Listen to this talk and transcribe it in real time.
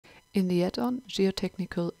In the add-on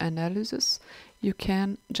Geotechnical Analysis, you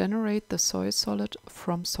can generate the soil solid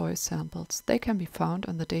from soil samples. They can be found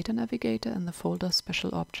on the Data Navigator in the folder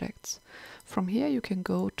Special Objects. From here you can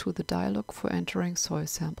go to the dialog for entering soil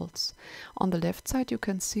samples. On the left side you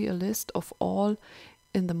can see a list of all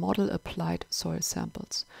in the model applied soil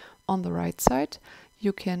samples. On the right side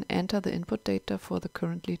you can enter the input data for the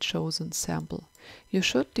currently chosen sample. You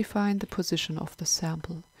should define the position of the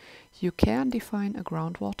sample. You can define a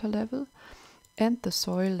groundwater level and the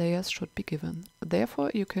soil layers should be given. Therefore,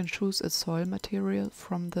 you can choose a soil material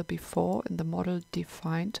from the before in the model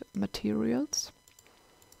defined materials,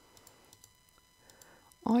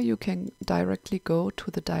 or you can directly go to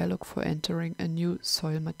the dialog for entering a new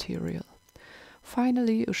soil material.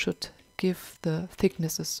 Finally, you should give the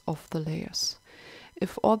thicknesses of the layers.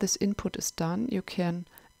 If all this input is done, you can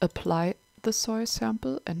apply the soil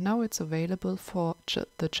sample, and now it's available for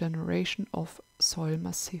the generation of soil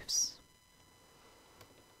massifs.